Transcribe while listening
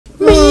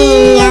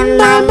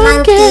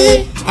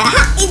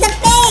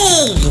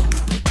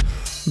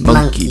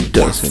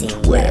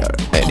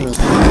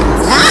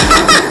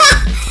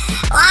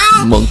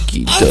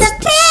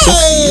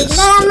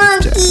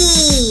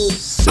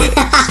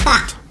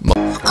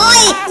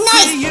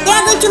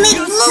to make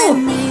glue.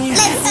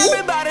 Let's see.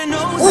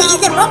 Who is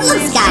the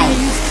Roblox guy?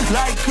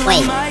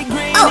 Wait.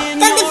 Oh,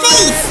 that's the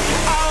face.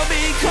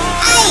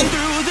 Hey,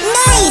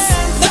 nice.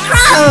 The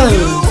crown.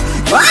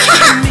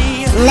 Wow.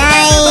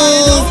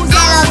 Nice. I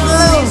love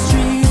glue.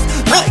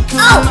 Wait.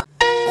 Oh,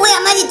 wait, a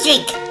magic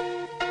trick.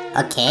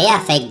 Okay, a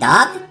fake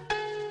dog.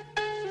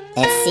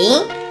 Let's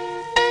see.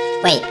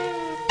 Wait.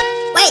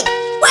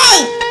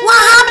 What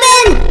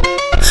happened?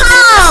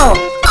 How?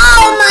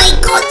 Oh my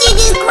god, this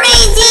is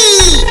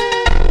crazy!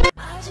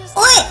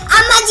 Wait, a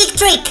magic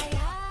trick!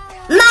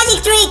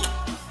 Magic trick!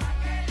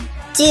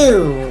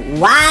 2,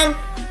 1.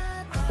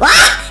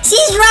 What?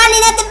 She's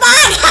running at the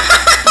back!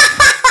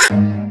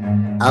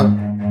 Oh.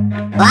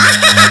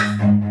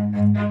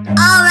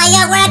 Oh my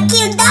god, what a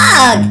cute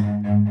dog!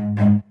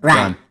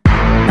 Run.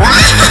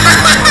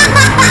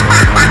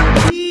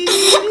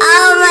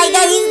 Oh my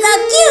god, he's so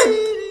cute!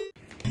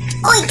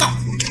 Oh,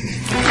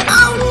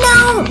 no!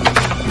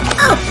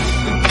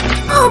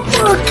 Oh,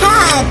 poor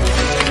cat!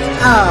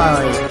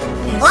 Oh,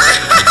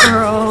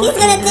 he's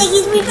gonna take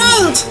his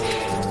revenge!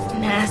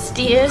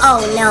 Nastiest. Oh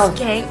no!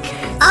 Skank.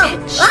 Oh!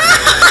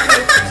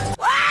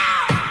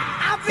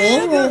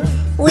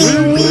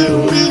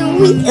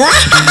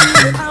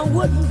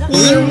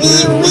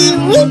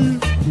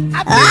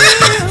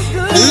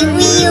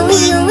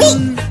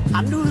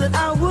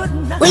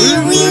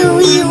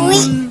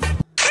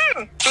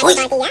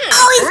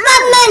 Oh, it's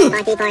Batman!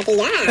 Party,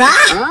 yeah.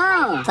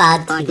 Ah?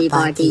 Party,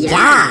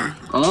 yeah.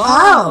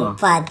 Oh,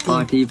 Party,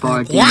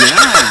 yeah.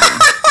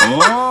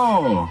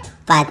 Oh,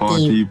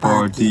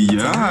 Party,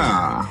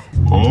 yeah.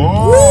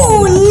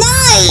 Oh,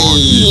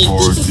 nice!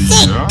 This is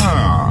sick!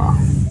 Yeah.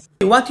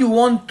 What you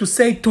want to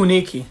say to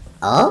Nikki?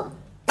 Oh?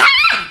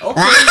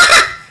 Okay.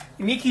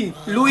 Nikki,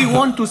 Louis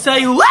want to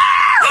say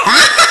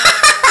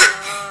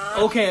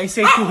okay, I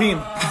say to him.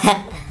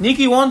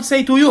 Nikki won't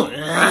say to you. Who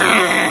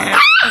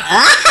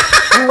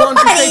want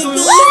to say to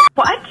you?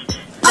 What?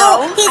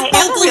 Oh, No, he's I am a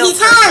biting real his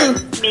hand!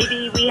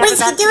 Maybe we What have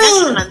is a he bad doing?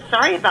 connection. I'm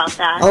sorry about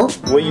that. Oh?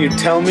 Will you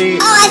tell me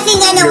Oh, I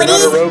think I know you're what it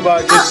not is. a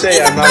robot? Just say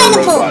it's I'm a not a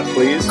pineapple. robot,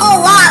 please. Oh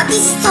wow,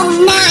 this is so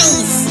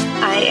nice.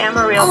 I am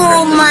a real Oh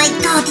person. my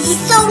god, this is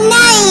so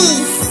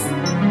nice.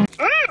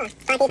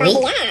 Party,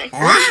 yeah.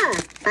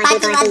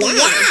 Party,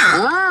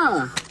 yeah.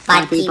 Oh,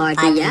 Party,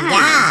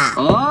 yeah.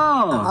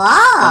 Oh,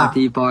 Oh.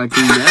 party, yeah.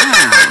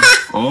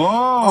 Oh,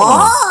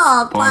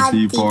 Oh,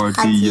 party,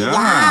 yeah.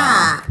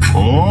 yeah.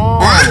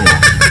 Oh,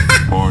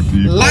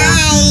 party, yeah.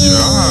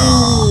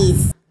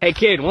 Nice. Hey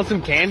kid, want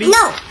some candy?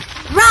 No,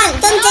 run!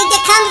 Don't take the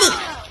candy.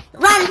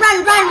 Run!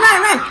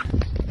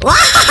 Wow!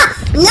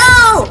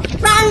 No!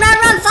 Run!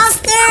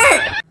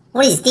 Faster!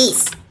 What is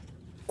this?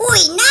 Oi,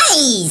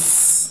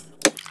 nice!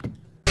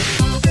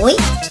 Oi!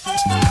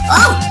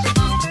 Oh!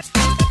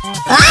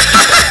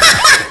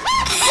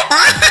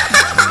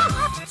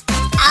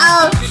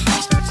 Oh!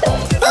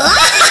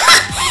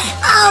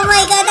 Oh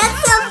my god, that's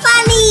so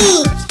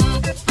funny!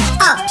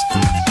 Oh!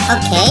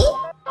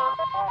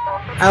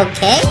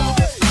 Okay.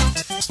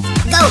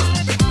 Go!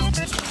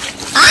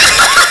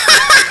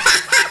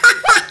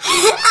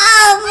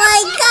 Oh my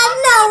god,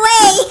 no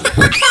way!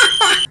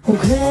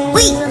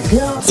 Wait!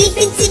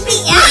 Zippy!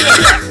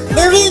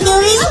 Doobie!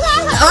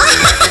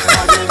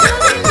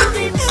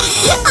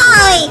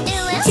 Oi!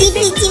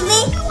 Zippy!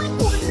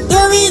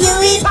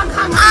 Doobie!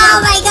 Oh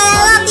my god, I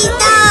love this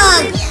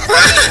dog!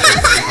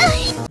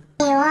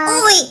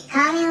 Oi!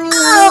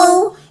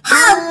 Oh!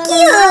 How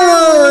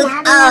cute!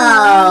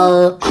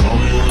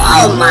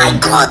 Oh my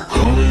god!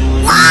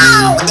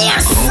 Wow! They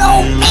are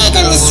so big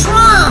and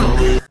strong!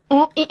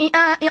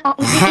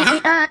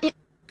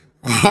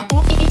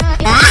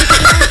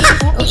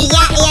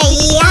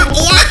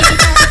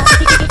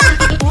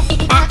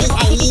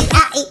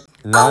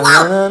 Oh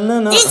wow!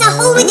 There's a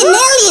hole with an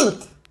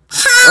alien!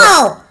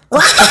 How?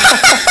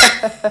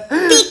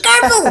 Be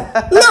careful!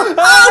 No!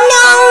 Oh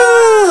no!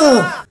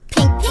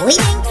 Wait!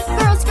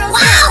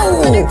 Wow!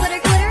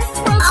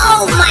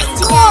 Oh my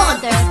god!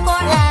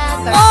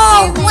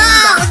 Oh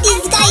wow!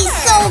 This guy is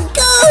so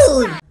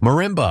good!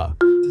 Marimba.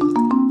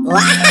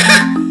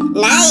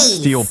 Nice!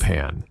 Steel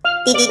pan.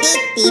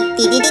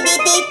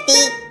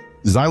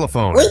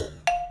 Xylophone.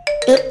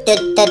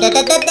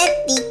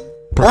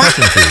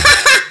 Percussion tube.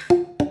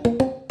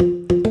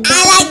 I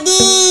like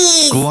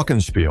this!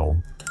 Glockenspiel.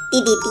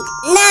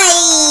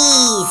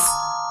 Nice!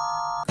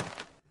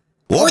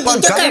 Oppan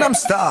Gangnam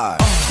Style.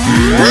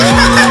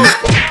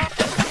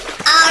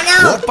 Oh no!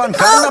 Oppan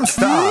Gangnam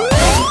Style.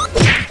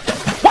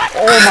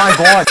 Oh my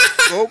god.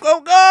 Go!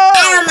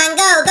 Iron Man,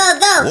 go!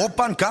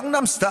 Oppan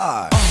Gangnam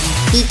Style.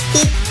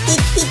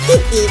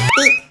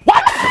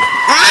 What?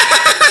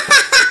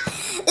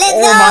 Let's go!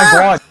 Oh my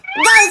god. Go,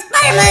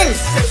 Spider-Man!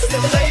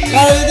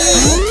 Ready?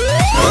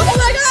 Oh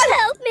my god,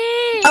 help me!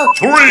 Oh,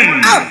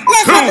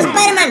 let's go to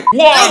Spider-Man!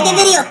 Like the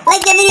video,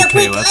 quick!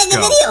 let's Like the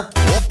go. video!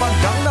 Oppan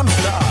Gangnam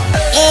Style.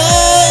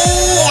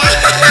 Hey!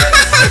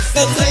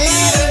 Sexy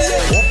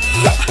lady!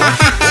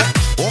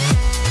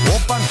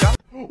 Oppan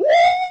Gangnam.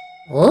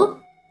 Oh?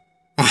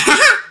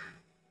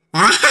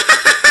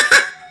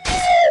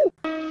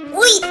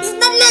 Wait, it's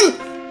Batman!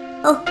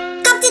 Oh,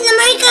 Captain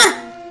America!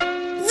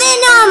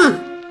 Venom!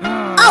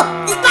 Oh,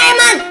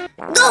 Spider-Man!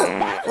 Go!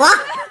 What?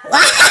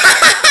 What?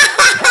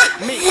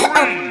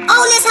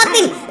 Oh, let's help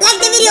him!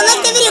 Like the video!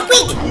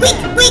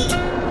 Quick!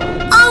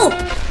 Oh!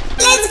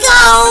 Let's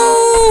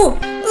go!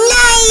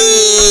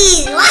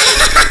 Nice!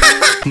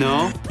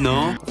 No,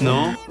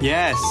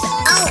 yes.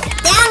 Oh,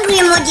 the angry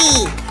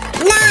emoji!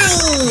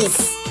 Nice!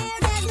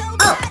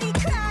 Oh,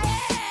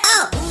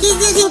 he's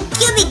using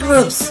cubic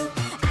groups!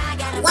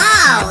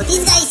 Wow,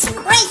 this guy is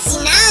crazy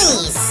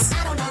nice!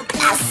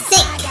 That's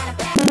sick!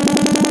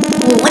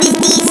 Oh, what is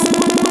this?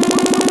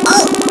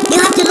 Oh, you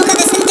have to look at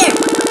the center!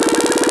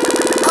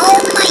 Oh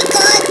my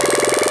god!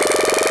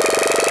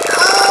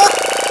 Oh,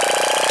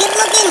 keep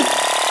looking!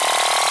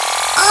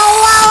 Oh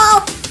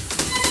wow!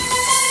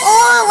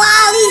 Oh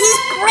wow, this is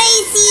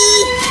crazy!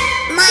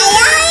 My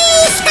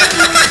eyes!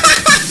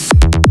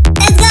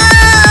 Let's go!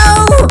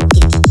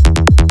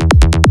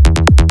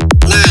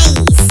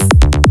 Nice!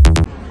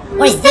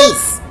 What is this?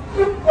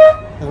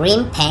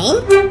 Green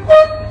paint?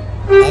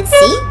 Let's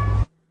see.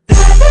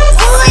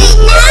 Oh,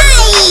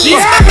 nice!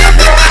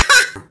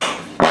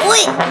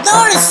 Oi,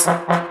 doors!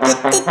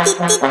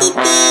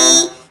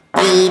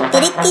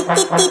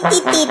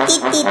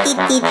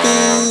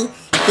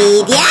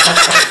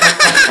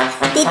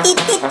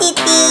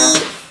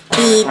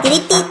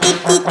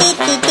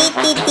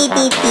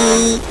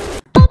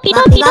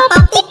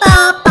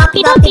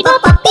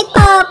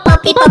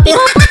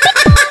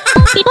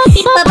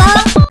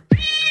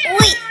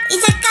 Oi,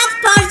 it's a cat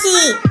party!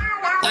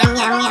 Yum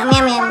yum yum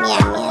yum yum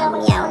yum yum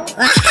yum.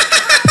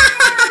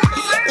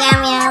 Yum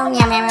yum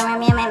yum yum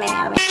yum yum yum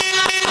yum.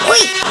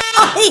 Oi,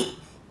 oh hey.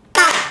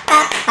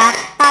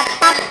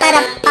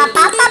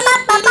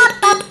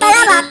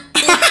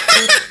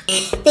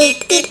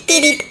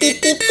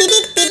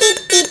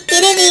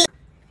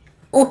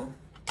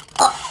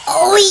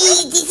 Oh,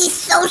 this is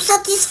so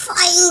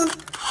satisfying.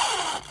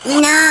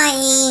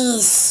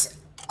 Nice.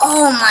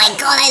 Oh my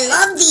god, I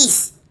love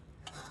this.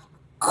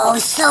 Oh,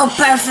 so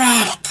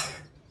perfect.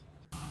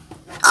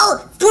 Oh,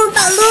 poor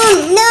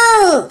balloon,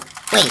 no.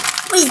 Wait,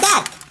 what is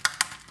that?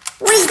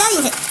 What is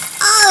that?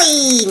 Oh,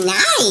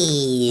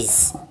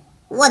 nice.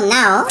 What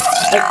now?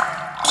 Ew.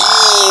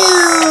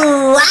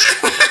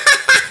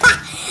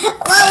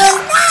 What was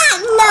that?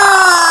 No.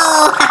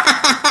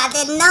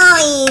 The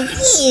noise.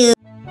 Ew.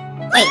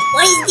 Wait,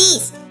 what is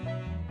this?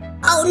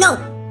 Oh no.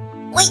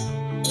 Wait,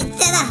 is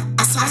that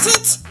a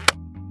sausage?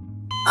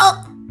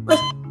 Oh, wait.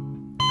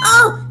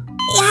 Oh,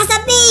 it has a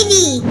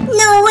baby.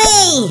 No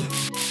way.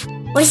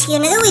 What is he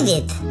gonna do with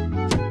it?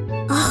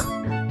 Oh,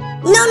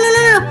 no.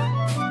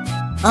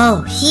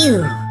 Oh,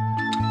 phew.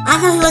 I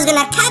thought he was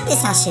gonna cut the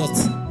sausage.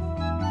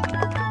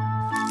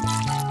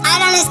 I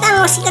don't understand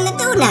what he's gonna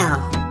do now.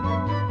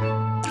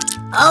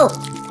 Oh,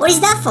 what is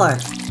that for?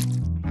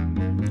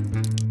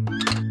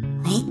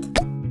 Wait.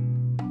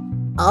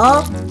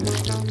 Oh.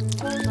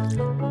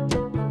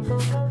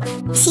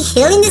 Is he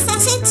healing the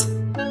sausage?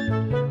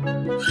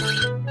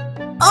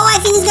 Oh, I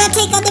think he's gonna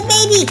take out the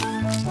baby.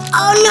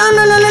 Oh, no.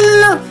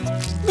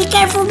 Be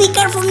careful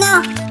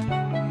now.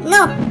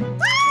 No.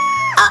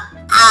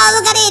 Oh,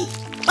 look at it.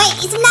 Wait,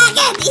 it's a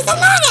nugget.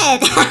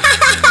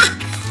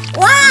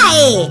 Why?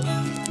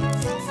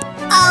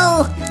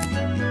 Oh,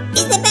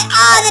 it's the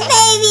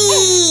baby.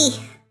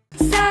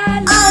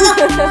 Oh, no,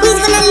 he's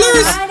gonna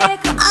lose.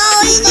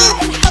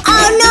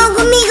 Oh, no,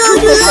 Gumigo,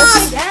 you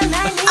lost.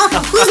 Oh,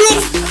 who's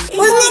next?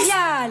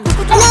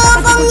 No,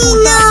 Bongi,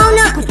 no.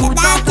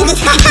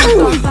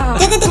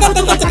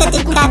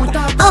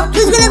 Oh,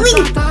 who's gonna win?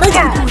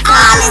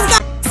 Oh, let's go.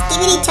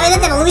 Skibidi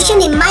Toilet Evolution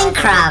in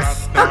Minecraft.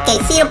 Okay,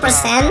 0%.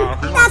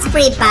 That's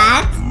pretty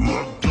bad.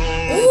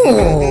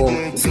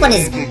 Ooh, this one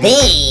is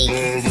big.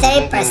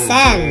 30%.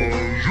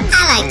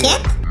 I like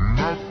it.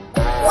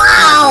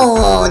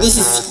 Wow, this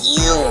is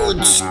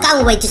huge.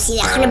 Can't wait to see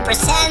the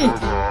 100%.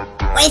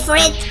 Wait for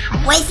it.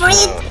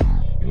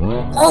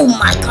 Oh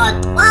my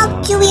god.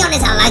 Well, to be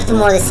honest, I like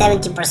more the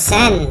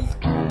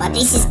 70%. But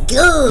this is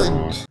good.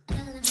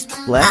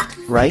 Left,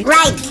 right?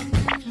 Right.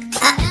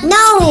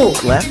 No.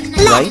 Left,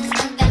 right?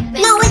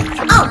 No, wait.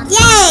 Oh,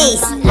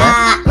 yes.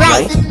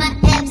 Right.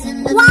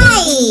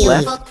 Why?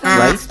 Left,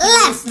 right? Left.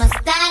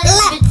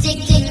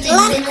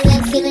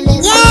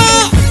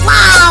 Yeah.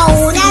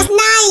 Wow, that's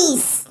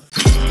nice.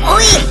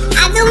 Oi,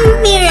 a doom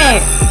mirror.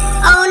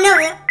 Oh no.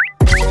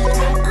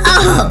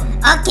 Oh,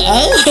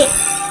 okay.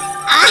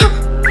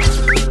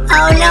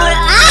 Oh no.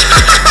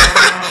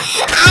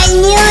 I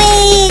knew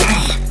it.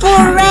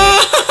 Hooray.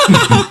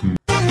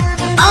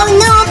 Oh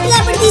no,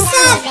 Celebrity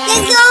Seth.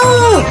 Let's go.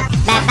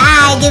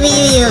 Bye-bye,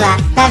 Doobie-Doo-Doo-Ba.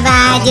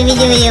 Bye-bye,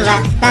 Doobie-Doo-Doo-Ba.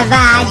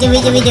 Bye-bye,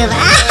 Doobie-Doo-Doo-Ba.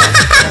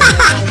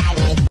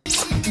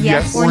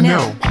 Yes or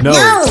no? No.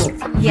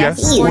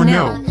 Yes or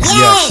no?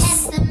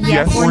 Yes.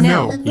 Yes or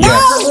no?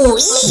 No.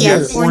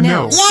 Yes or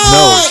no? Yay.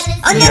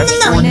 Oh, Yes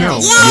no. or no?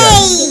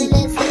 Yay.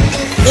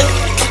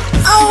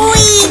 Oh,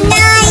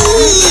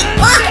 nice.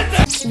 What?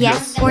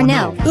 Yes or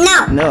no?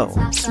 No. No.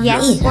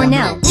 Yes or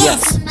no?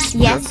 Yes.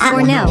 Yes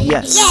or no?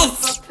 Yes.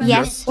 Yes.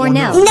 Yes or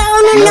no?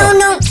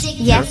 No.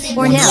 Yes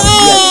or no?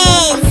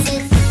 Yes.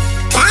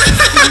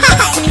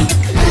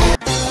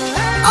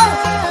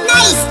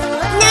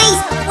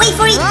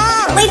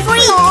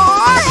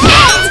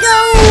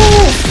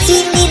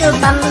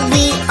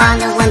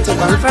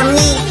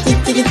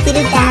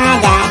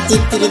 Oh,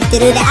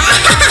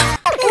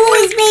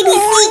 is baby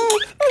sick?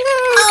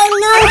 Oh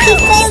no, he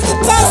failed the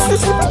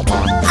test.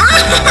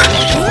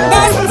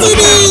 That's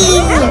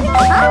cheating.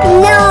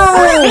 No.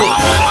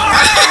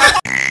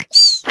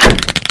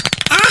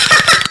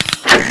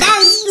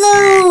 That's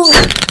blue.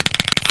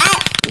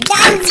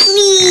 That's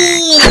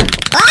green.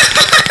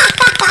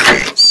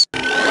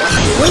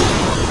 Wait.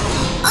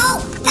 Oh,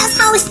 that's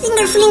how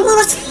Stinger Fling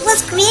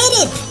was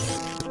created.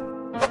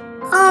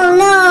 Oh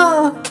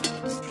no.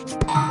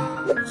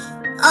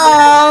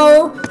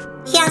 Oh,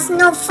 he has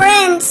no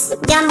friends.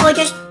 Jumbo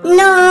just...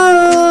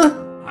 No.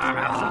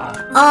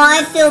 Oh,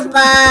 I feel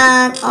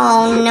bad.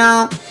 Oh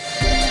no.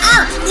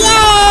 Oh,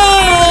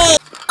 yay.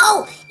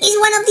 Oh, it's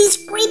one of these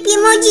creepy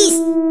emojis.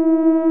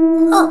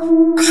 Oh,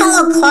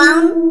 hello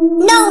clown.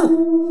 No.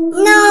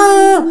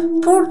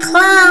 No. Poor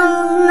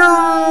clown.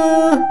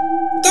 No.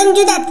 Don't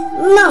do that.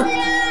 No.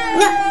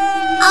 No.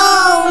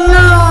 Oh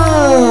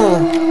no.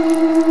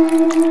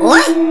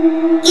 What?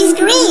 It's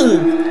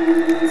green.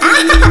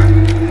 Ah.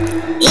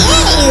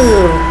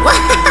 Ew.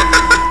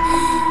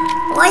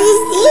 What is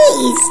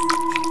this?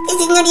 This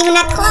is not even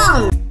a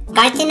clown.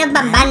 Garden of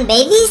Bamban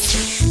babies?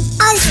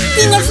 Oh,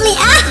 Stinger Flea.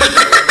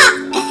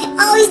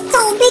 Oh, it's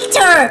Tall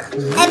Victor.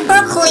 And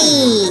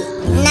Broccoli.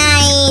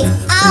 Nice.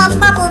 Oh,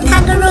 Bubble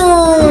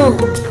Kangaroo.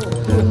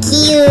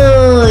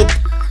 Cute.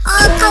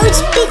 Oh, Coach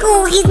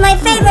Pickle. He's my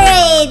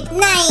favorite.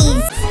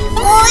 Nice.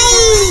 Oi!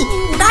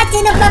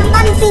 Garden of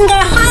Bamban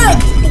Finger Heart.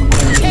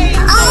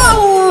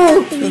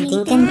 Oh!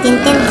 Oh,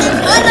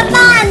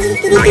 Bamban!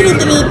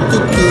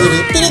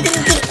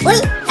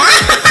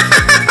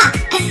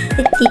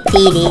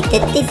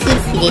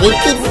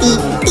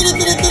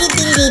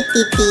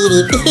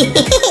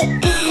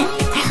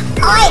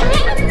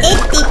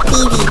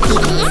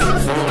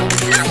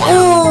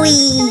 Oi!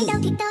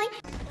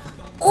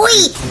 Oi!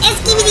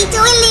 Skibidi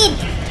Toilet!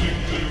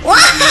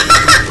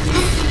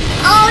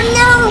 Oh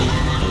no!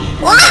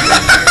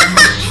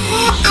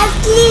 A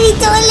Skibidi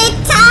Toilet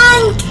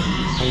tank!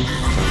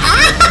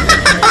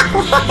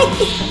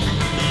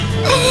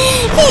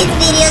 These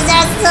videos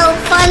are so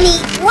funny.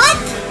 What?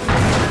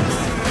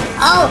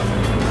 Oh.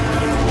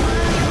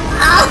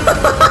 Oh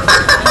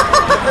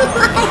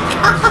my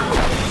god.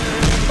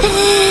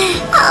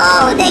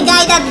 Oh, the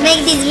guy that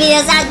made these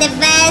videos are the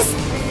best.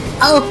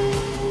 Oh,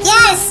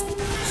 yes.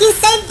 He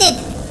saved it.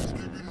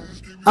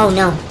 Oh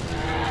no.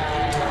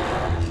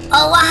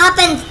 Oh, what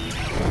happened?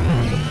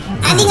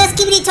 I think a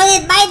Skibidi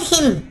Toilet bite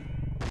him.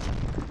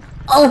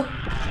 Oh,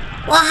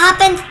 what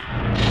happened?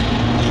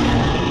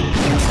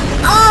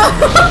 Oh!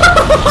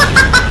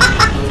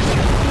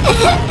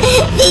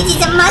 This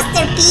is a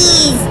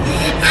masterpiece!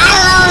 I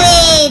love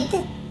it!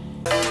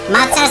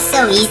 Maths are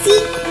so easy.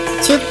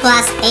 2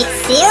 plus 8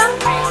 0?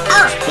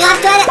 Oh, you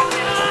have to add it.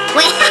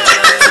 Wait,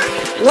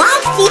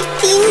 what?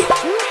 15?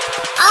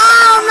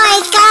 Oh my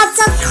god,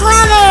 so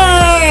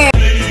clever!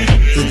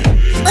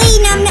 Wait,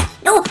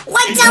 no,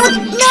 watch out!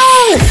 No!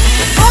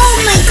 Oh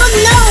my god,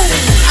 no!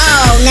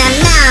 Oh, Nam.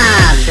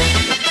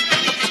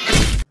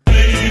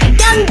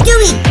 Don't do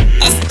it!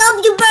 Stop,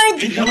 you bird!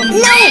 No!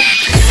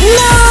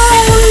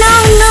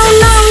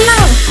 No!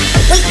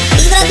 Wait,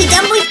 is it gonna be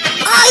Jumbo?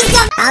 Oh, it's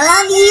Jumbo! I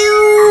love you!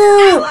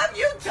 I love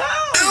you too!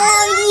 I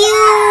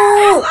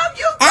love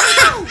you! I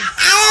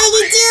love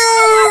you too!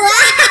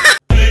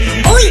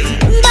 Oi!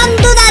 Don't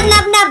do that,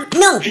 Nab!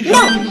 No!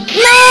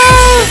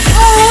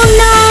 Oh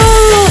no!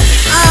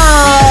 Oh!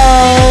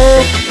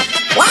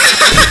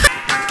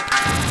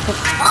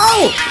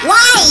 Oh!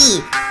 Why?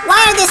 Why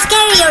are they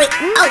scary?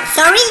 Oh,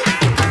 sorry?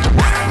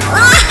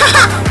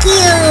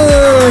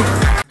 Cute!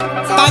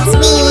 That's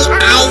me,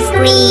 ice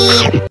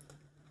cream!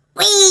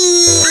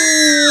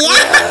 Whee!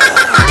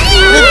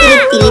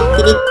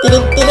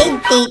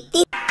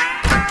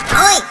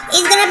 Oi,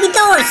 it's gonna be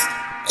doors!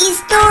 It's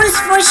doors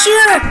for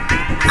sure!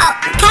 Oh,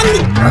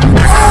 candy!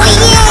 Oh,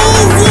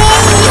 yes!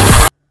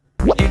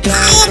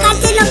 Ay,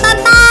 Garden of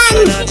Bamban!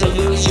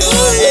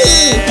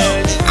 Yay!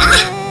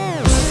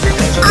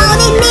 Oh,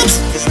 they mixed!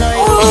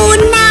 Oh,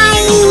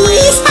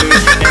 nice!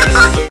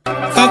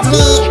 That's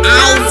me,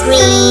 ice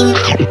cream!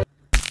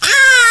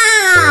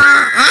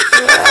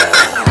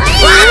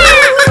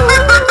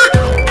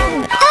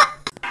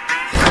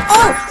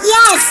 Oh,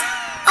 yes!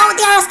 Oh,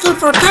 they're asking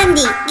for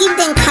candy. Give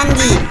them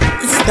candy.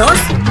 Is it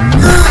doors?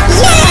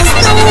 Yes,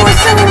 doors!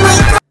 Oh my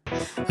god!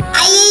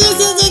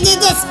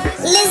 Yes.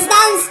 Let's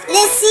dance.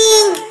 Let's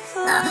sing.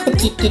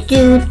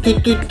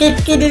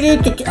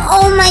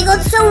 Oh my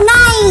god, so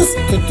nice!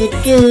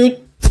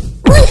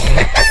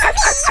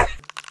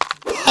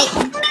 Hey,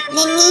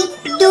 let me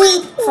do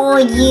it for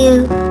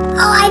you.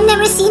 Oh, I've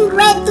never seen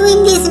Red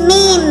doing this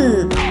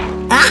meme.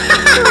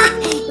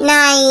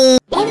 Nice.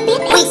 Wait,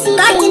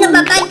 Garden of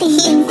Bamban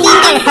finger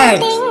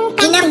hurt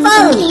in a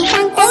phone.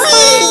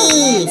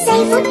 Oi!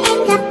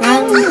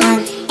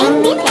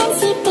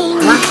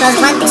 1 plus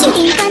 1, 2.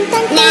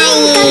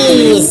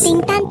 Nice.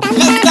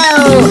 Let's go.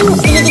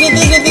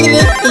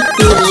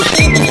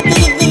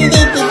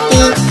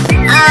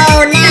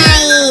 Oh,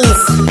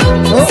 nice.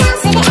 Oh.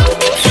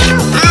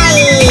 Hi.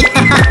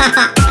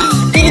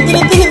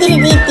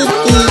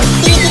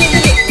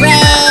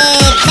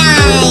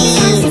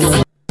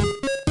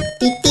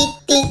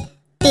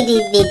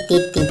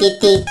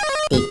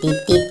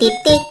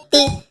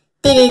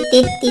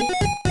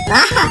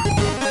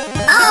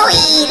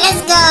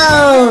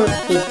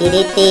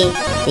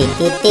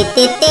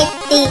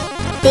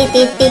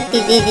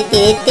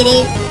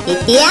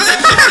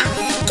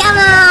 Come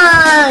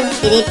on!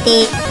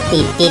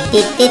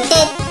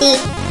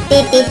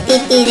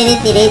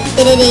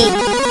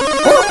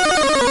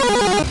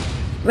 Oh!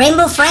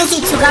 Rainbow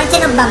Frenzy to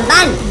Garden of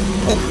Banban.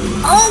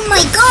 Oh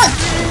my god!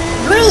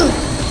 Green!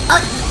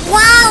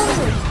 Wow!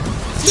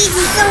 This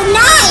is so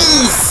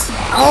nice!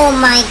 Oh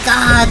my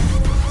god!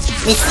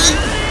 Let's see.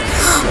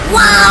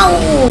 Wow!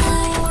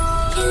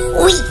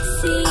 Uy!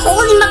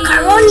 Holy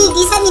macaroni!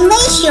 This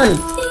animation!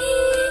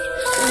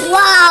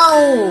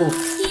 Wow!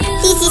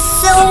 This is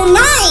so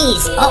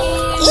nice! Oh,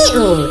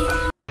 ew!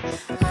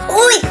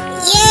 Uy!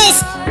 Yes!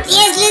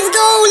 Yes, let's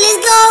go! Let's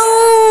go!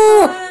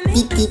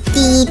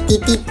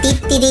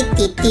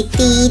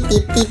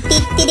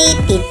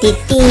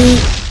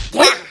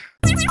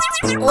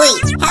 Uy!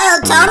 Hello,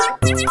 Tom!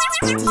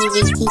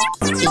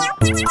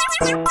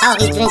 Oh,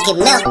 he's drinking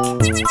milk!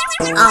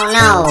 Oh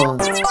no!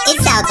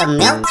 It's out of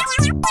milk!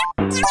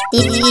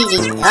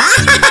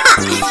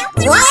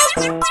 What?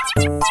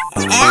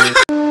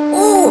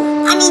 Oh!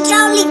 An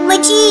hydraulic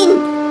machine!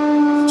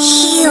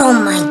 Oh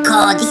my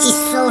god, this is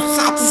so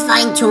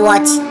satisfying to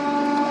watch.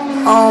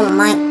 Oh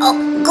my, oh,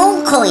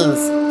 gold coins.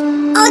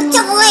 Oh,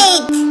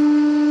 chocolate.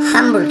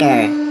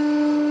 Hamburger.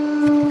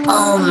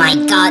 Oh my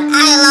god,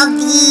 I love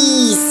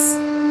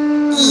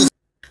these.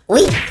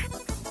 Wait,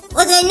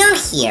 what's going on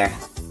here?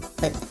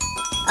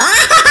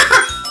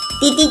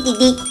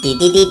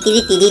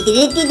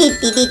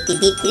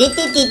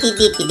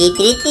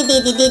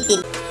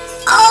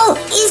 Oh,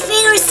 his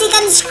fingers stick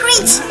and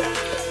screech.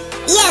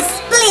 Yes,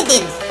 split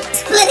it!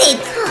 Split it!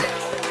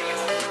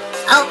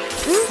 Oh,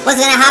 what's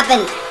gonna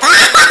happen?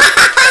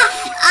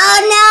 Oh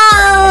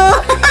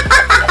no!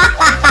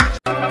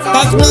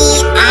 That's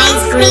me,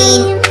 ice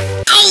cream!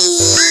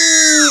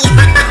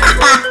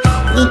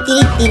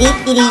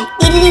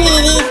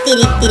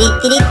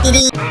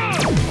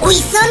 Uy,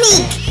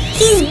 Sonic!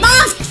 He's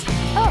buffed!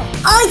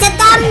 Oh, it's a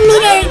damn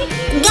meter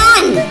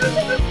gun!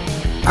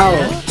 Oh,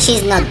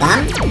 she's not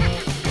dumb?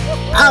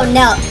 Oh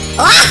no!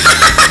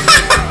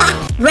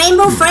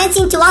 Rainbow Friends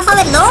into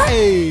Alphabet Lore?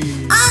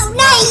 Oh,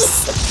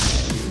 nice!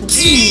 G.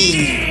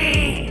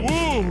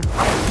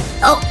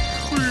 Oh.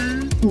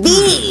 B.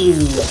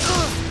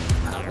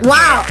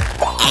 Wow.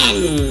 N.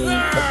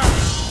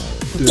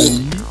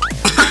 D.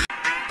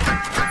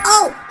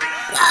 Oh.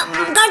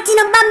 Garden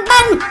of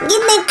Banban,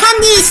 give me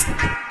candies.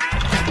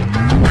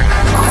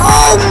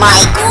 Oh my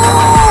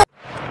god.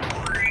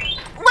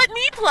 Let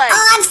me play.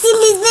 Oh, I've seen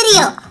this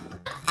video.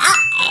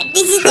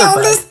 This is the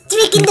oldest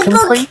trick in the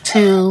book. Play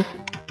too.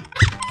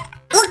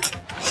 Look.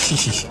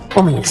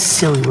 Only a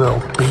silly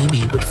little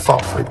baby would fall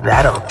for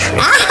that old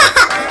trick.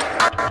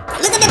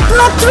 Look at the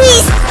plot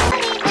twist.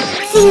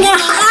 Finger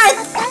heart.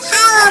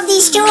 I love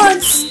these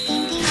shorts.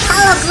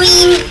 Hello,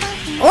 green.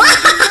 Wow,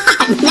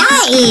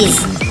 nice.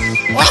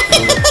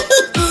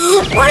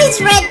 What is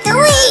red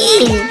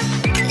doing?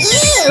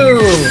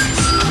 Ew.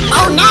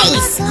 Oh,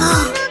 nice.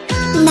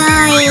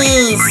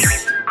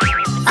 Nice.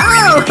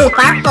 Oh,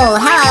 purple.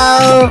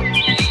 Hello.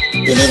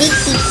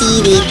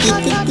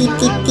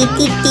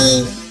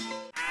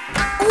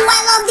 Oh, I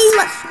love this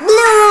one.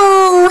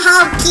 Blue.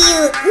 How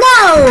cute.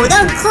 No,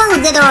 don't close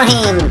the door,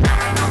 him.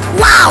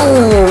 Wow,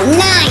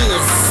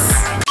 nice.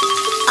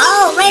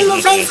 Oh, Rainbow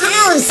Friend's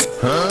house.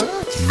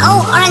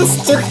 Oh, orange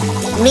took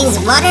means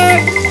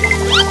water.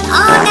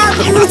 Oh, now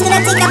Blue's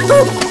gonna take a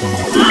poop.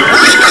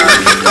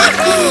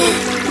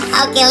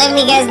 Okay, let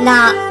me guess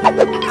now.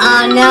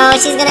 Oh no,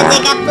 she's gonna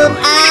take a poop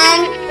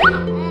and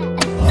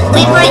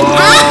wait for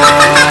it.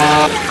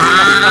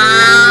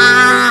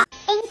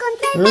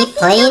 Me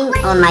playing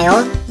on my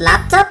old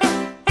laptop? The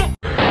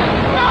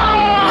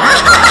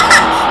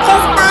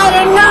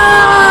spider,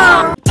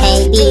 no!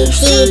 A, B,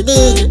 C, D,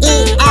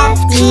 E, F,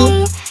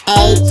 G,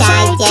 H,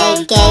 I,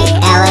 J, K,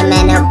 L, M,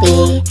 N, O, P,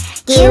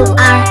 Q,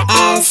 R,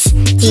 S,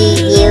 T,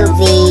 U,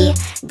 V,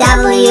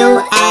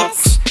 W,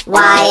 X,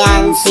 Y,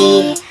 and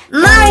Z.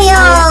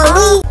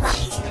 Mario!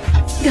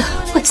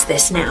 What's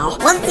this now?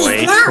 What's this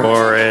Wait now?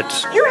 for it.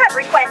 You have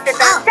requested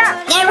the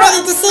stuff. Get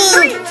ready to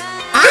sing!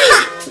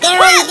 Get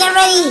ready, get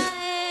ready!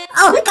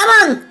 Oh, come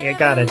on! You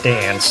gotta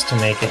dance to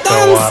make it go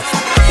Dance! up.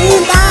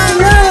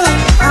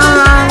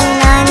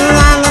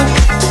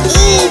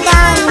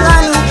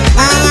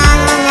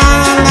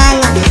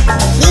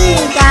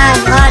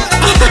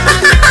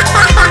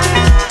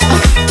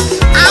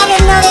 I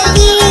don't know the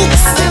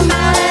lyrics!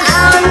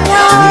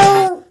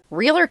 Oh no!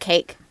 Real or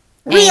cake?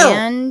 Real.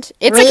 And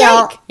it's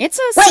Real. a cake. It's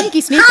a Wait,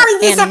 sneaky sneaker. how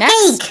is this and a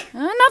next, cake?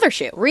 another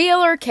shoe. Real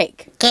or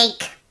cake?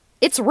 Cake.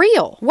 It's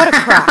real. What a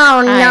crap.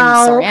 Oh, no.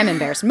 I'm sorry, I'm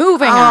embarrassed.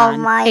 Moving Oh,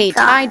 on. my A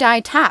God. tie-dye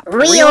top.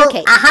 Real, or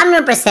cake?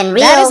 100%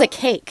 real. That is a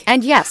cake.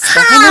 And yes, the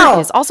How? hanger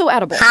is also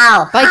edible.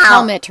 How? Bike How?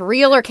 helmet,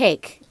 real or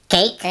cake?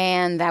 Cake.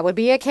 And that would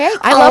be a cake.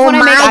 I love Oh when I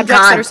make my objects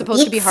that God. are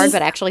supposed to be This hard, is-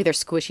 but actually they're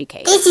squishy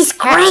cake. This is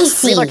Hat,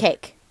 crazy. real or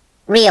cake?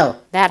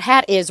 Real. That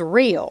hat is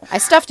real. I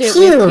stuffed it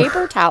Phew. with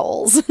paper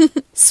towels.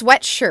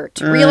 Sweatshirt,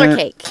 real or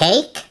cake?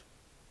 Cake?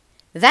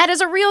 That is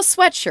a real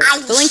sweatshirt.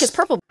 The link is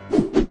purple.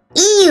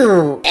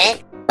 Ew.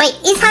 Wait,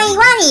 it's Huggy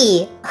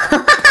Wuggy!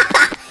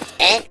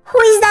 Who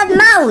is that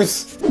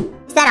mouse?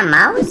 Is that a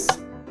mouse?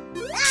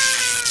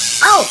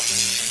 Oh!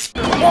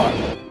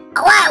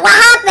 What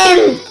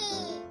happened?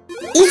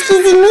 It's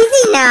Kizzy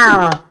Mizzy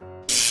now!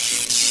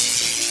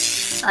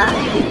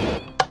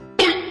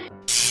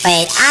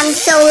 Wait, I'm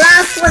so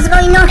lost. What's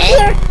going on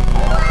here?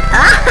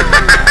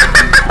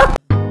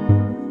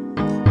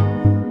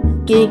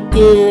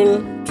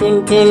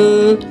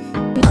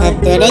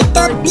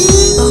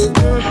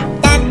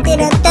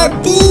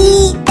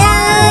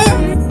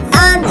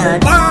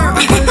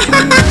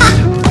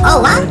 Oh,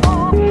 what?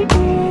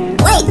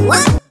 Wait,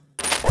 what?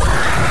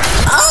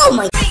 Oh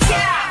my!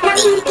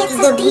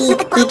 The beat.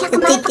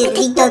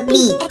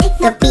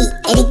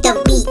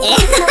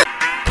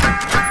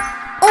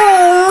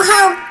 Oh,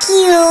 how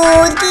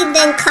cute! Give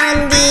them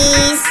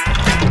candies.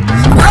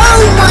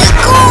 Oh my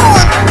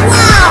god!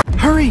 Wow!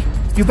 Hurry!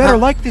 You better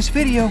like this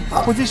video,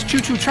 or this Choo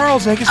Choo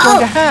Charles egg is going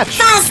to hatch.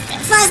 Fast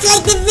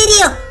like the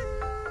video.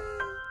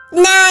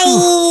 Nice.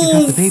 You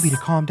got the baby to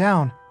calm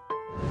down.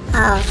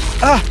 Oh.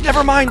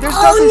 Never mind. There's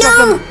dozens of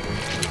them.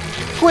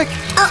 Quick,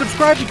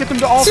 subscribe to get them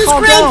to all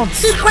calm down.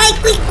 Subscribe,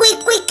 quick.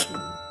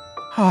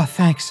 Oh,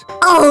 thanks.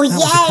 Oh, that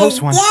was a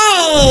close one.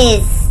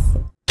 Yes.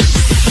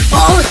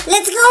 Oh,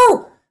 let's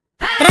go.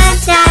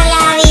 Rasta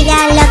la vida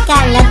loca,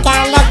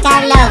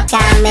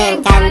 me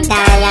encanta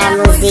la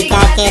música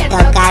que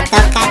toca.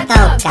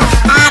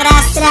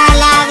 Arrastra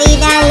la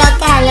vida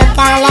loca,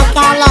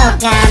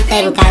 me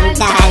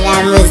encanta la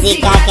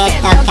música que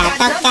toca.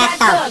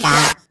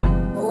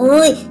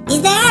 Uy,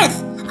 is the Earth?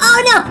 Oh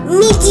no,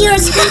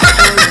 meteors!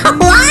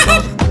 What?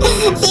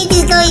 It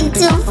is going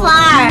too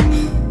far.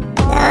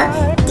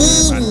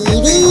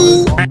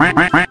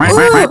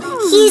 Ooh,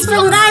 he's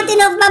from Garden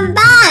of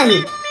Bamban.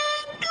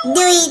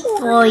 Do it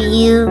for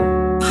you.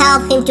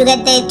 Help him to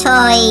get the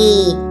toy.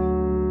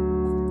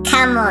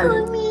 Come on.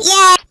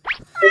 Yeah.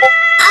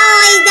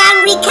 Oh, it's the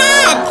angry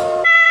cat.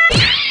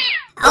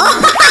 Oh.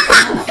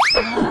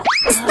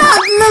 Stop,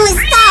 Lily,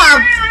 stop.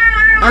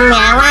 Oh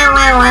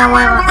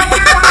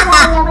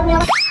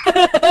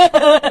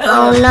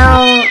no.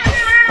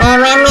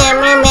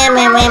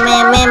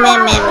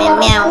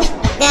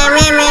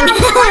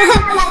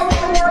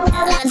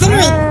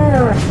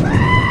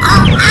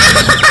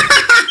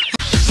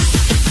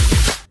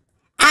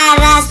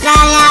 Arrastra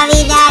la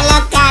vida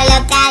loca,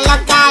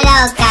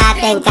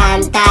 te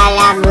encanta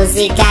la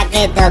música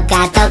que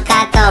toca.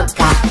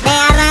 Te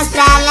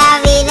arrastra la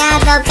vida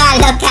loca,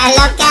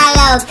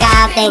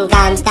 te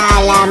encanta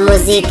la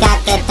música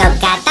que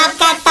toca.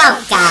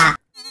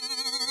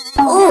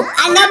 Oh,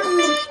 another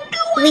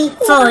week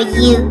for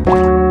you.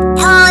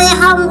 Oh, the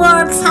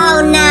homework's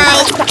how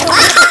nice.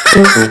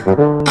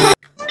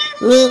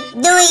 Me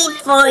do it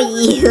for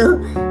you.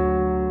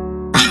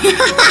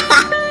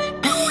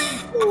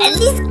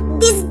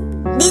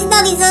 This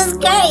dog is so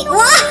scary.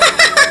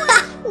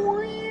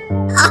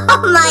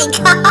 Oh my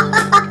god.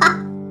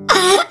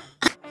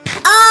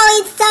 Oh,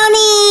 it's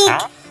Sonic.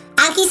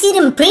 And he's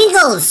eating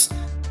Pringles.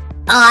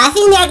 Oh, I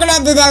think they're gonna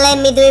do the let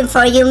me do it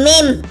for you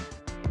meme.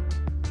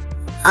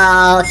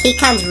 Oh, he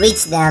can't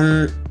reach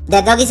them.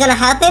 The dog is gonna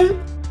help him?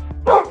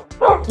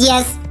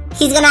 Yes,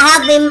 he's gonna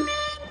help him.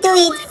 Do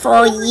it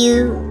for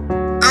you.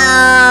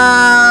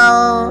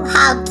 Oh,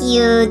 how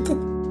cute.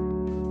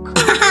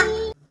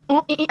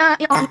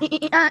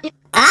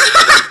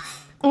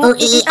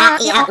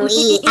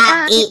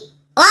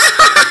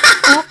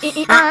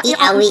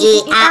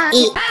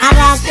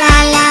 Arrastra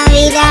la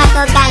vida,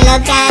 toca,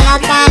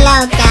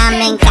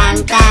 me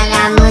encanta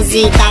la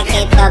música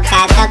que toca.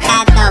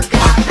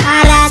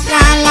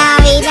 Arrastra la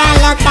vida,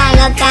 loca,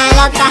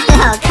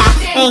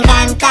 me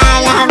encanta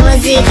la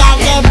música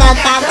que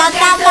toca.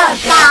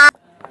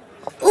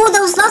 Oh,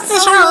 those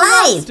lobsters are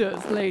alive!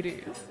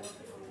 Ladies.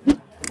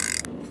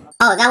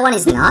 Oh, that one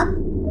is not?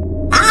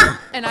 Ah!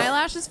 An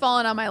eyelash has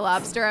fallen on my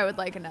lobster. I would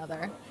like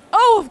another.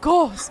 Oh, of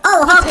course.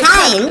 Oh, how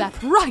kind! That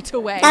right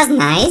away. That's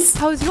nice.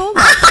 How's your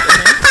lobster?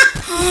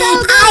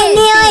 I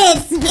knew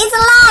it! It's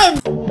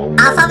alive!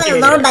 Alphabet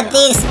Lord, but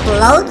they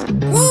explode?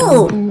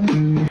 Ooh!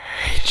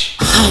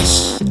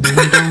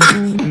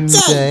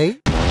 J.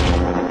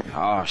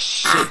 Oh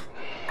shit.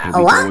 Here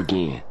we What? go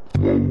again.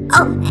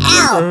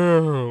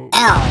 Oh,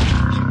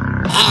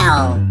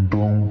 L.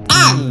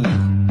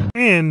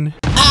 N.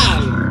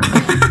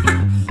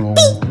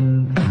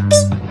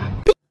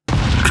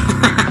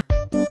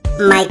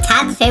 My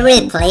cat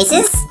favorite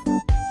places?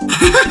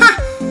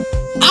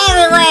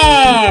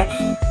 Everywhere!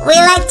 We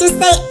like to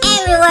stay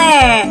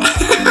everywhere!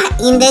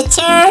 In the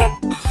chair,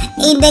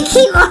 in the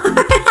keyboard,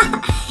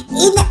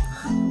 in the...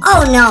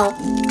 Oh no!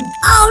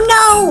 Oh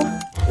no!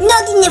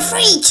 Not in the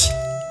fridge!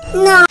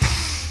 No!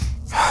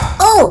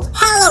 Oh,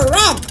 hello,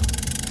 Red!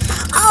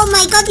 Oh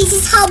my god, this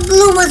is how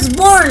Blue was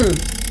born!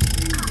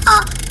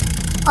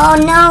 Oh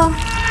no!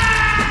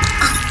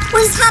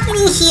 What is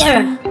happening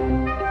here?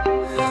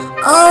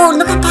 Oh,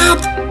 look at that!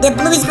 The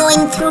Blue is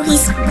going through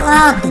his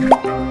blood!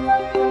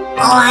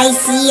 Oh, I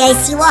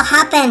see what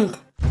happened!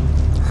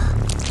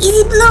 Is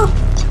it blue?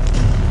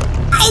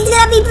 It's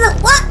gonna be blue!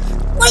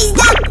 What is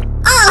that?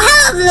 Oh,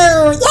 hello,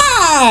 Blue.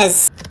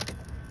 Yes.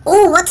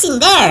 Oh, what's in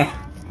there?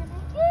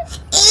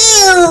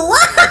 Ew.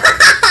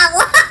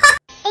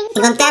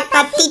 Contact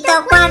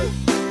Patito Juan.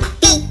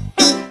 Beep,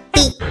 beep,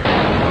 beep.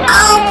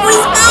 Oh, poor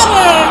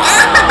spider.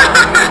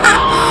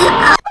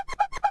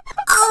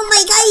 Oh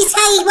my God, he's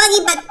Huggy Wuggy,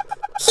 but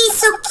he's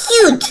so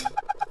cute.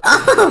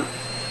 Oh,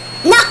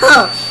 no.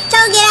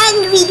 Don't get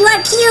angry. You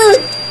are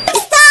cute.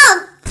 Stop.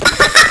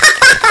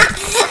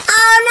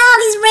 Oh no,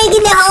 he's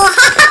breaking the whole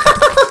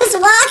house.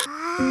 What?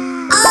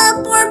 Oh,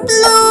 poor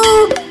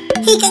Blue.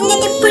 He can get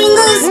the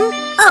Pringles.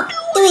 Oh,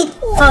 do it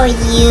for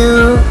you.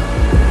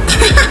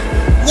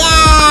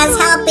 Yes,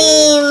 help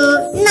him.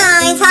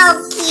 Nice, how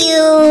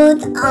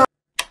cute.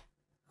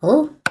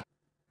 Oh.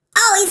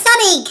 Oh, it's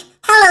Sonic.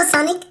 Hello,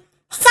 Sonic.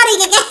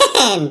 Sonic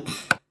again.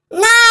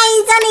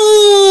 Nice,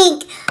 Sonic.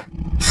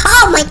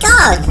 Oh my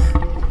God.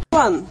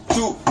 1,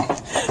 2.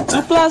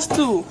 2 plus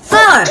 2.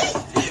 4.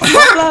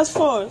 4 plus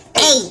 4.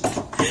 8.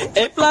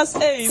 8 plus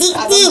 8.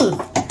 16.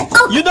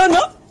 Oh. You don't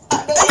know?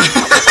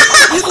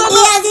 He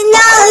doesn't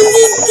know.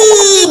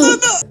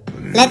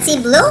 16. Let's see,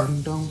 Blue.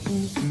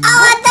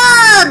 Oh, a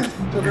dog.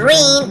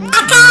 Green.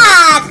 A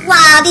cat.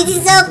 Wow, this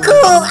is so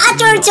cool. A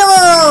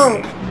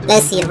turtle.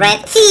 Let's see,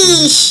 red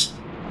fish.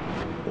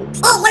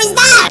 Oh, what is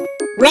that?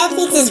 Red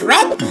fish is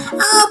red?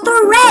 Oh,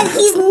 poor Red.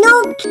 He's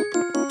nude.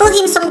 Put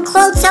him some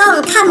clothes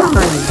on. Come on.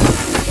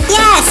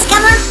 Yes,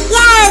 come on.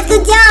 Yes,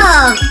 good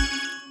job.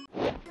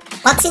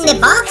 What's in the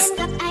box?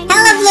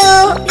 Hello,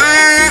 Blue.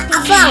 A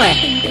flower.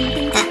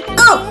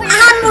 Oh, a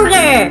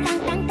hamburger.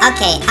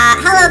 Okay,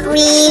 hello,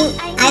 Green.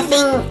 I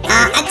think,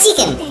 a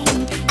chicken.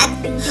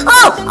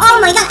 Oh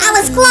my God, I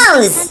was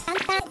close.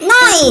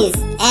 Nice.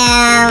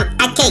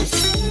 A cake,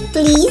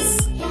 please.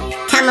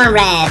 Come on,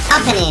 Red,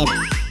 open it.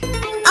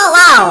 Oh,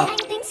 wow.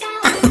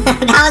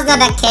 That was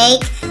not a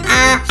cake. A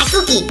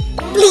cookie,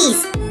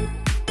 please.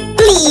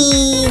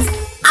 Please.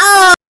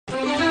 Oh.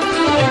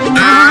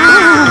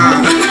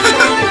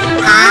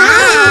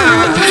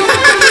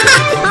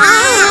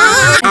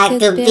 I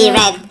could be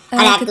red, or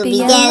I could be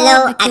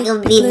yellow, I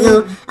could be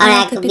blue, or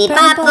I could be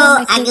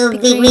purple, I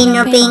could be green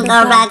or pink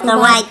or black or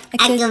white,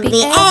 I could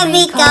be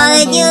every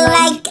color you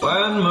like.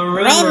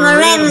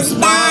 Rainbow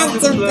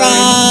starts to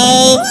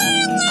play.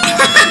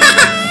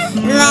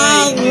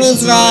 Make me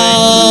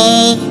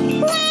sway.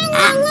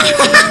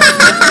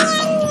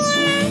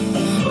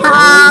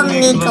 Hold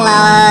me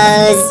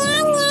close.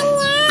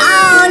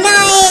 Oh,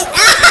 nice.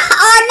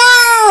 Oh, no.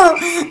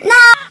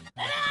 No.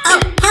 Oh,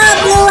 hello,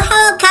 Blue.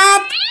 Hello,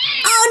 cat.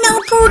 Oh, no,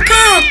 poor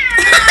cat.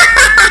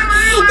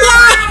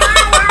 Yes.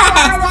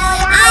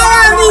 I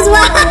love these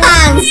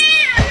ones.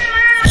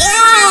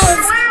 Yes.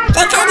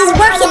 The cat is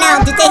working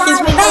out to take his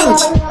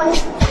revenge.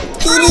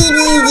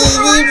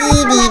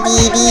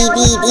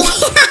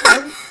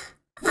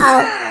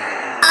 Oh.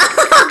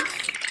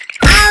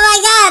 Oh my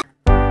God.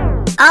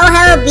 Oh,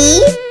 hello,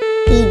 Bee.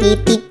 Bee.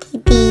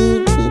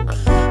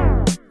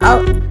 Oh,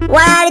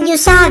 why are you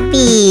sad,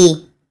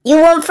 Bee? You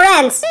want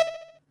friends?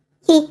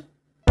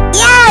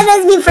 Yeah,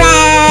 let's be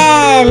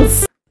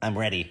friends. I'm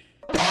ready.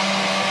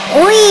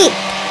 Wait,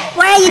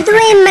 what are you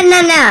doing,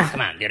 Banana?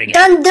 Come on, do it again.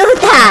 Don't do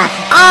that.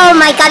 Oh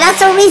my God, that's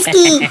so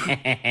risky.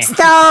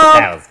 Stop.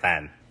 That was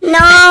fun.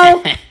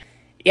 No.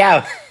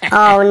 Yo.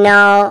 Oh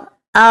no.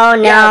 Oh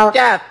no. Yo,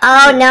 Jeff.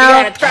 Oh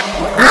no.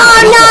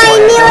 Oh no, I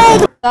knew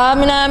it.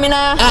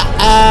 Mina.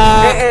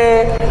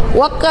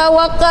 Waka.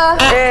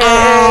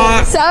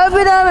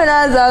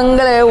 Sabina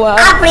Zanglewa.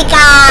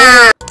 Africa.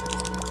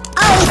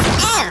 Oh, it's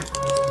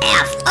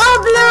F. Oh,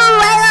 Blue.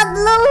 I love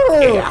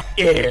Blue.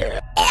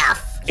 F.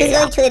 He's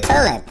going to the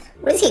toilet.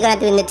 What is he gonna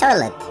do in the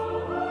toilet?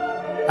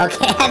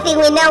 Okay, I think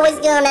we know what he's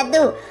gonna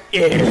do.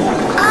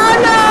 Oh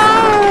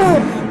no!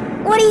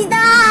 What is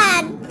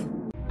that?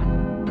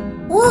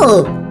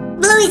 Ooh,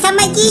 Blue is a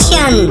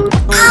magician.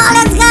 Oh,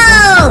 let's go!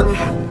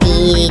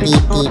 Dee.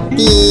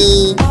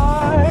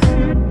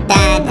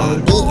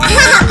 Da-da-dee.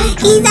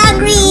 He's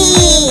angry!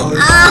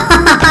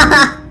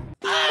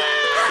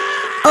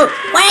 Oh,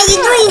 what are you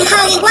doing,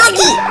 Huggy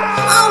Wuggy?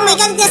 Oh my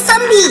God, it's a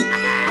zombie!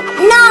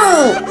 No,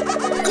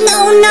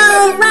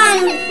 run!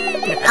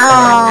 Oh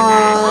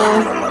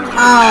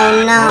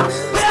no!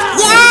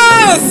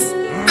 Yes!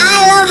 I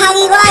love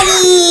Huggy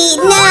Wuggy!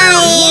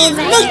 Nice!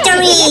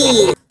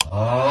 Victory!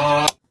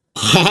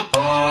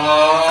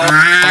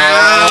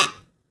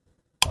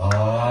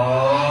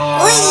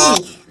 Ui!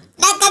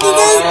 That cat is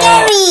so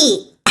scary!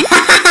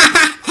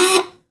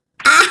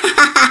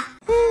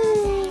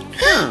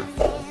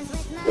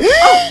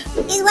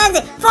 This was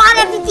it!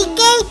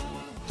 450k?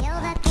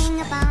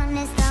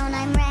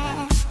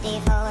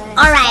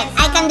 Alright, I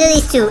can do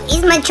this too.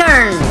 It's my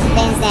turn.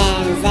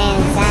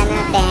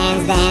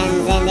 Dance.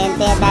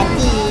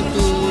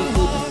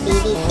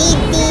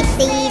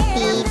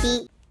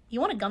 You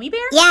want a gummy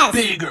bear? Yes.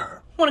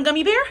 Bigger. Want a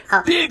gummy bear?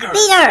 Bigger.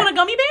 Want a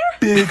gummy bear?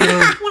 Bigger.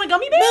 Want a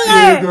gummy bear?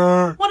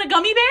 Bigger. Want a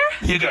gummy bear?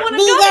 Bigger. Want a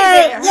Bigger. gummy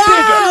bear?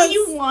 Yes.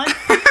 You want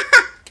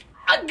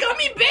a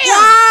gummy bear?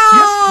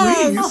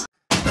 Yes.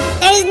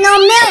 There is no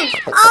milk.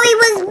 Oh, it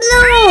was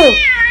Blue.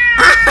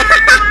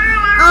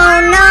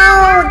 Oh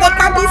no, the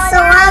cat is so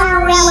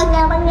angry.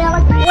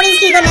 What is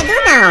he gonna do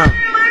now?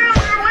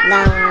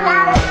 No.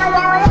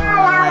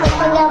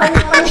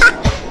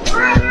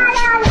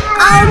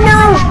 Oh no!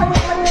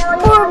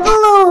 Poor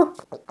Blue!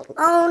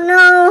 Oh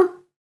no!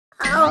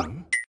 Oh.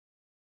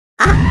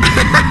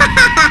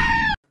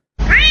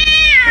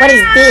 What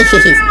is this?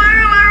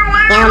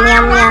 Meow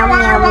meow meow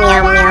meow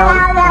meow meow.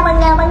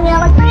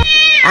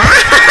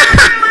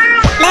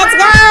 Let's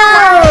go!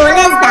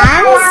 Let's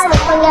dance!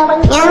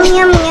 Meow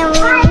meow meow meow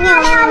meow meow.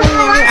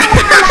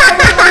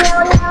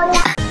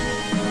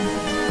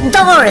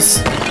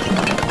 Doors!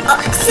 Oh,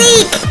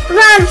 seek!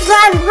 Run!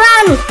 Run!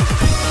 Run!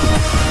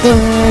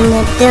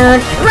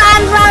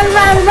 Run! Run!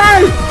 Run!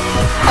 Run!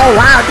 Oh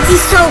wow! This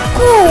is so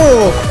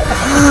cool!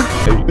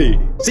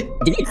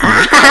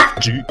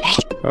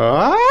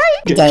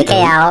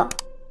 JKL.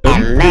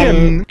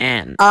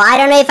 Oh, I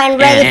don't know if I'm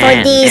ready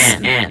for this.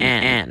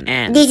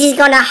 This is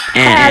gonna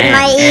hurt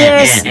my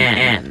ears.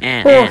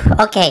 Ooh,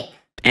 okay.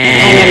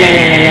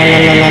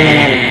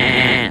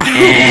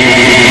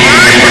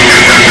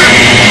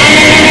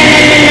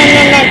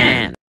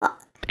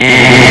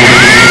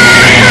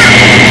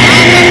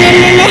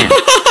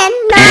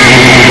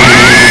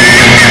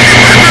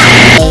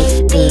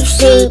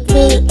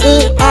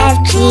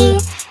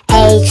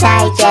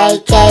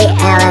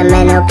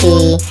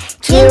 H-I-J-K-L-M-N-O-P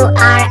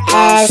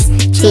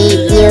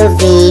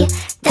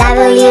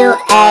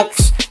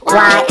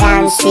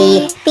Q-R-S-T-U-V-W-X-Y-and-Z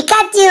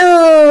Pikachu!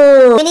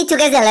 We need to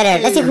guess the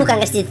letter. Let's see who can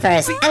guess it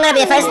first. I'm gonna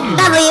be the first.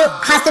 W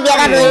has to be a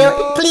W.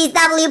 Please,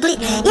 W, please.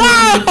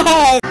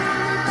 Yes!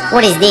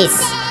 What is this?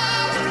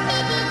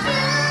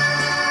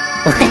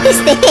 What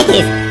is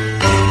this?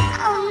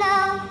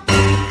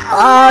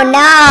 Oh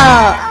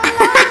no!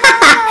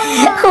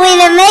 Who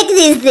even make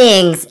these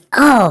things?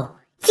 Oh,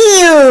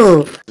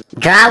 you!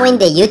 Drawing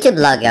the YouTube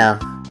logo.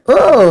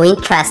 Ooh,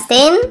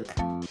 interesting.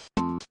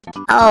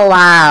 Oh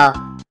wow.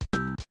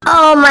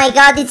 Oh my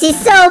god, this is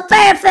so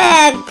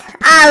perfect!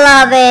 I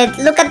love it!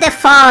 Look at the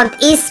font,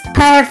 it's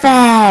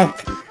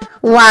perfect!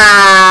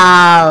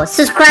 Wow!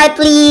 Subscribe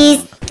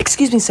please!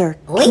 Excuse me sir,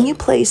 can you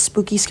play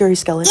Spooky Scary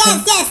Skeletons?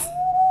 Yes, yes!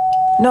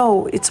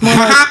 No, it's more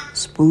like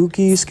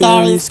Spooky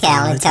Scary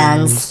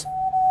Skeletons.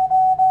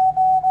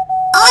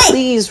 Oi!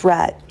 Please,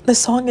 Rat. The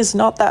song is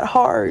not that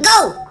hard.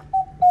 Go!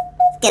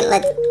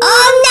 Skeleton.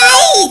 Oh,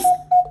 nice!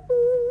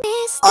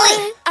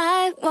 Oi!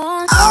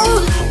 Oh,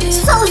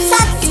 so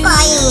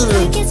satisfying!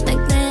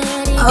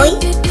 Oi!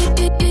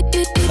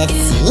 Let's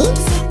see.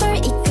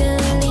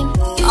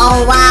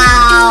 Oh,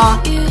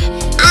 wow!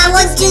 I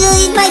want to do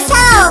it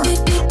myself!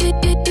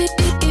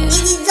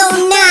 This is so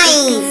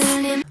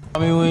nice!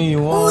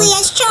 Oh,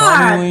 yeah,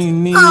 sure!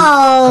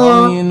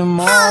 Oh,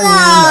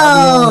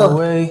 hello!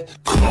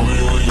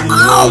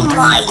 Oh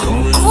my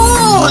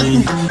god!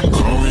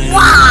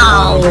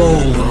 Wow!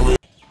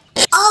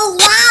 Oh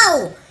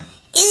wow!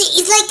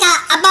 It's like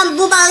a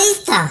bamboo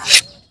ballista!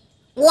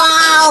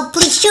 Wow!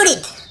 Please shoot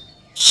it!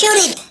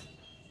 Shoot it!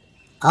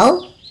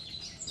 Oh?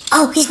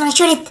 Oh, he's gonna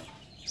shoot it!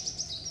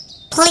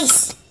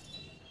 Please!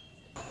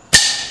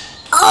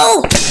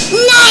 Oh!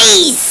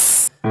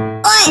 Nice!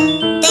 Oi!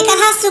 The cat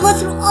has to go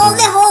through all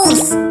the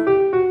holes!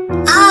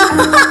 Oh!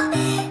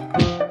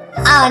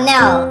 Oh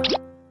no!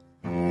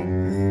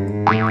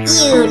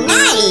 You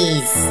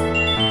nice!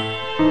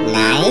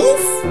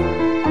 Nice?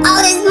 Oh,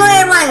 there's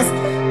more ones!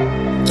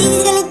 This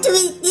is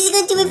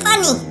going to be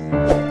funny!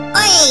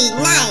 Oi,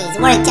 nice!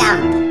 What a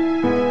jump!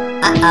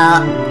 Uh-oh.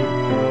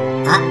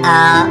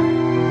 Uh-oh.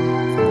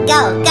 Go,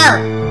 go!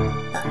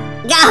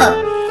 Go!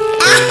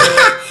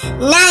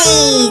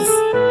 Nice!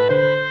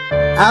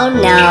 Oh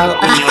no!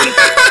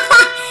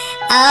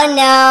 Oh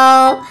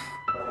no!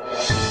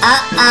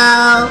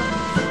 Uh-oh!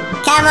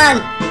 Come on!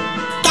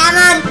 Come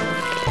on!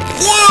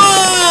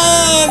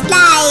 Yes!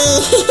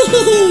 Nice!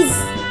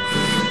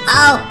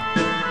 Oh!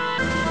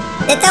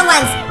 The top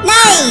ones!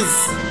 Nice!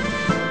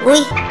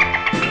 Uy!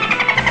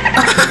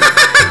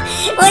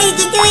 What is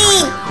he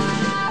doing?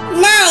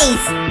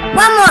 Nice!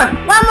 One more!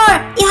 One more!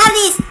 You have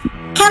this!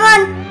 Come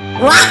on!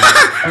 Wow!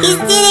 He's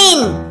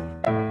stealing!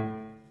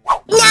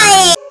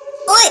 Nice!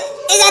 Uy!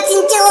 It's a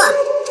chinchilla!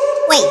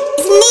 Wait!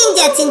 It's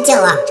Ninja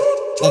Chinchilla!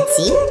 Let's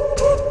see.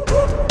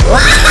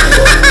 Wow!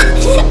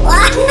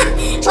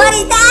 What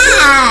is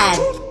that?